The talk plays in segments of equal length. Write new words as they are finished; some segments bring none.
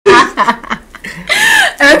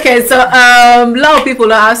Okay, so a lot of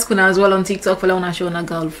people are asking as well on TikTok for Leona showing a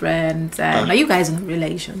girlfriend. Are you guys in a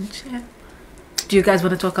relationship? Do you guys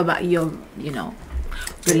want to talk about your,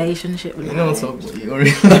 relationship? Talk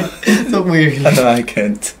weird. No, I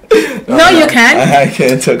can't. No, you can't. I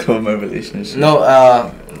can't talk about my relationship.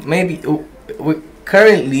 No, maybe we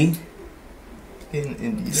currently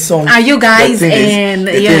in some. Are you guys in?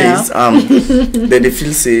 The thing is, they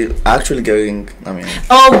feel say actually getting.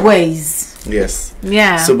 Always. Yes.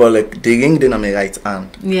 Yeah. So, but like the ring then on my right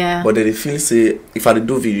hand. Yeah. But they feel say if I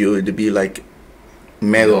do video, it'd be like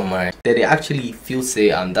mirror. They actually feel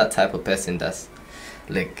say I'm that type of person that's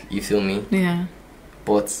like, you feel me? Yeah.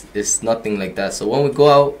 But it's nothing like that. So when we go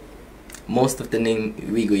out, most of the name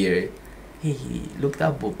we go here. Hey, look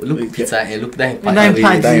that book, look pizza and look that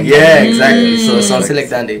impact. Yeah, exactly. So something like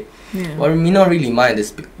that. Yeah. Well, me not really mind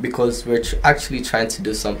this because we're actually trying to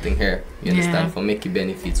do something here. You understand? For making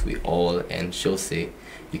benefits we all and show say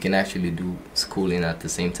you can actually do schooling at the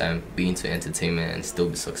same time, be into entertainment and still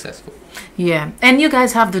be successful. Yeah, and you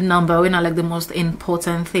guys have the number. We're not like the most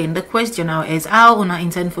important thing. The question now is how Una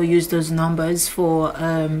intend for use those numbers for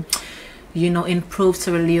improve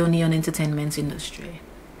Sierra Leonean entertainment industry.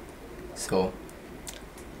 So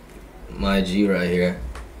my G right here,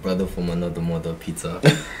 brother from another mother, pizza.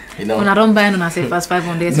 When I don't buy and I say fast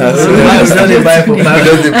 500. No,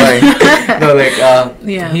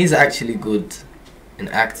 he's actually good in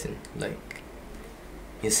acting. Like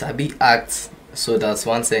he sabi act, so that's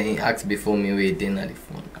one thing he act before me we didn't at the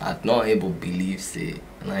phone. I'd not able to believe say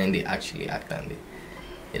and they actually act and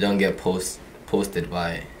they don't get posted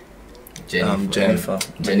by Jennifer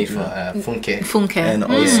Funke and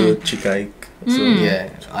also Chika. So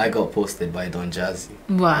yeah, I got posted by Don Jazzy.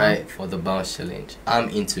 Wow. Right, for the bounce challenge. I'm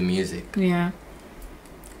into music. Yeah.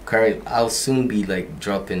 I'll soon be like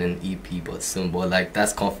dropping an EP, but like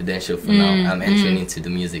that's confidential for now. I'm entering into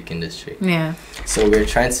the music industry. Yeah. So we're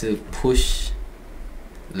trying to push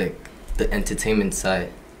like the entertainment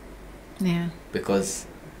side. Yeah. Because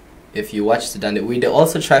if you watch the Dandy, we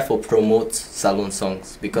also try for promote salon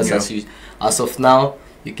songs because as of now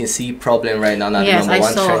you can see Problem right now. Now yes, the number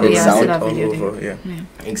one trending sound all over. Yeah.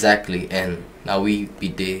 Exactly, and now we be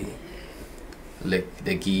there. Like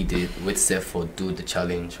the guy did with Steph for do the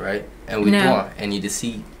challenge, right? And we do, and you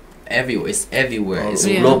see everywhere. It's everywhere. It's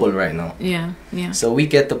global right now. Yeah, yeah. So we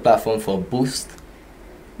get the platform for boost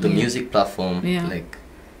the music platform, like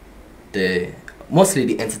mostly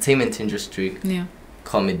the entertainment industry,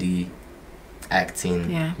 comedy,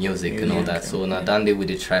 acting, music, and all that. So now Dande we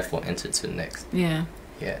did try for enter to next. Yeah.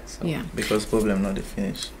 Yeah, so because Problem not the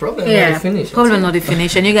finish. Problem not the finish. Problem not the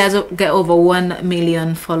finish, and you guys get over 1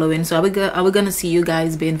 million following. So are we gonna see you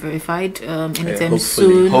guys being verified anytime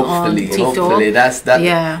soon on TikTok? Hopefully, that's that.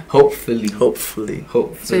 Yeah. Hopefully.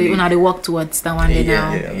 So you know they work towards that one day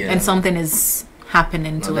now, yeah. And something is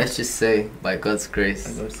happening to it. Let's just say by God's grace,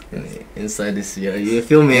 inside this year, you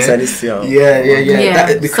feel me? Inside this year.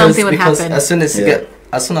 Yeah. Because something would happen as soon as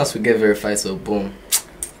we get verified, so boom.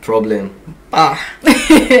 Problem.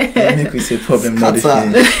 Make we say Problem not the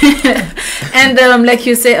finish. And like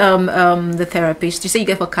you say, the therapist, you say you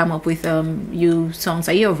get to come up with you songs.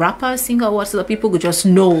 Are you a rapper, singer, what? So that people could just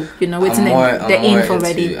know, it's the info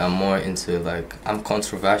already. I'm more into like I'm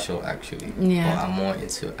controversial actually. Yeah. But I'm more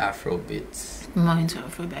into Afro beats. More into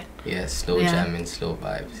Afrobeat. Yeah, slow jamming, slow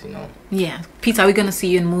vibes, Yeah. Peter, are we gonna see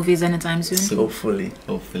you in movies anytime soon? Hopefully.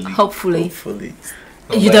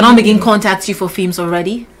 You don't begin contact you for films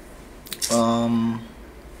already?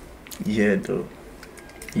 Yeah, though.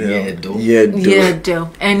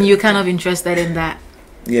 And you're kind of interested in that?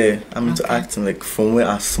 Yeah, I'm into acting. Like from where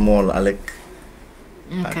I'm small, I like.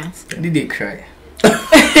 Okay. Did they cry?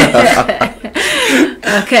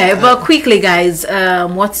 Okay, but quickly, guys,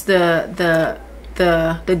 what's the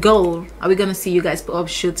goal? Are we gonna see you guys put up a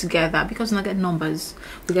show together? Because we not get numbers.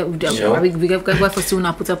 We get for soon.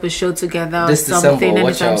 I put up a show together. This something December,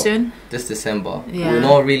 anytime soon. This December. Yeah. We'll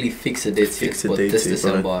not really fix a date but this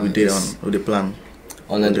December. We did on the plan.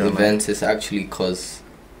 On an event is actually because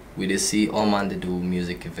we did see all man they do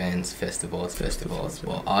music events, festivals,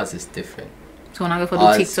 but ours is different. So when I go for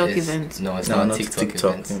the TikTok event? No, it's not a TikTok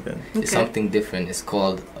event. Okay. It's something different. It's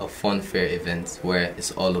called a fun fair event where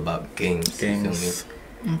it's all about games. You feel me?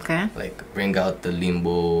 Okay. Like bring out the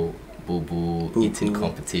limbo, boo eating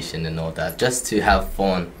competition and all that, just to have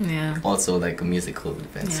fun. Yeah. Also like a musical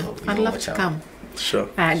event. Yeah. So I'd love to come. Sure.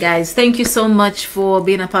 Alright, guys, thank you so much for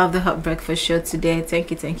being a part of the Hot Breakfast Show today.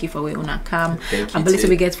 Thank you for where una come. I believe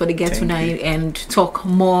we get for the get tonight and talk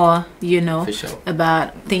more,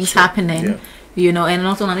 about things happening. Yeah. And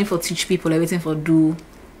not only for teach people everything for do,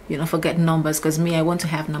 forget numbers, because me, I want to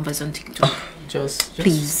have numbers on TikTok.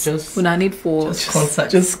 Please. When I need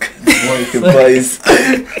contact. Boys.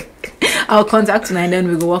 I'll contact tonight and then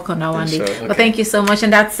we will work on that one day. Okay. But thank you so much.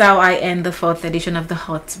 And that's how I end the 4th edition of the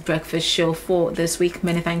Hot Breakfast Show for this week.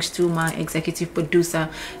 Many thanks to my executive producer,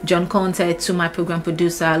 John Conte, to my program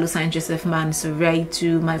producer, Lusain Joseph Mansoray,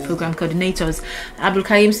 to my program coordinators, Abdul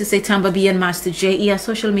Karim Sise Tamba B and Master J, our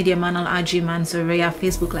social media man, RG Mansoray, our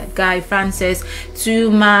Facebook Live Guy Francis, to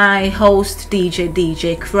my host,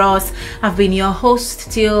 DJ Cross. I've been your host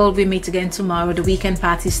till we meet again tomorrow. The weekend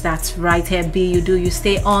party starts right here. Be you do, you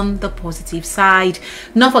stay on the positive side.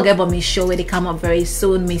 Not forget about my show where they come up very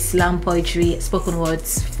soon, my slam poetry spoken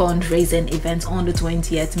words fundraising event on the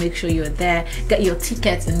 20th. Make sure you're there, get your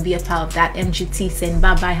tickets and be a part of that. MGT saying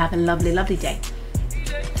bye bye, have a lovely day.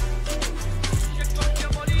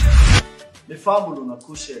 The fabulous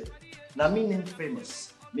Nakushe, na me name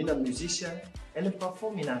famous, me a musician and a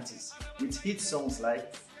performing artist with hit songs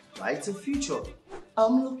like Brighter Future.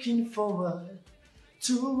 I'm looking forward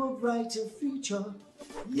to a brighter future.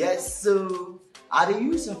 Yes, so I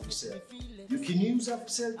use AfriCell. You can use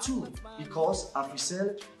AfriCell too, because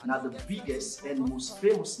AfriCell is the biggest and most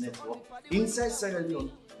famous network inside Sierra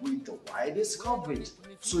Leone with the widest coverage.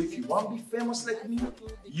 So if you want to be famous like me,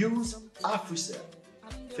 use AfriCell.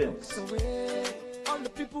 Famous. All the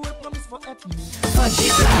people will promise for help me. 4G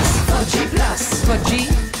plus, 4G plus,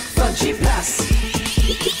 4G plus,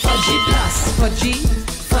 4G plus, 4G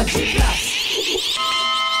plus.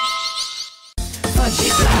 4G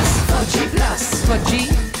plus, 4G plus, 4G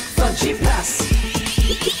plus, 4G plus,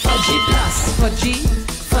 4G plus,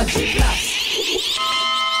 4G plus.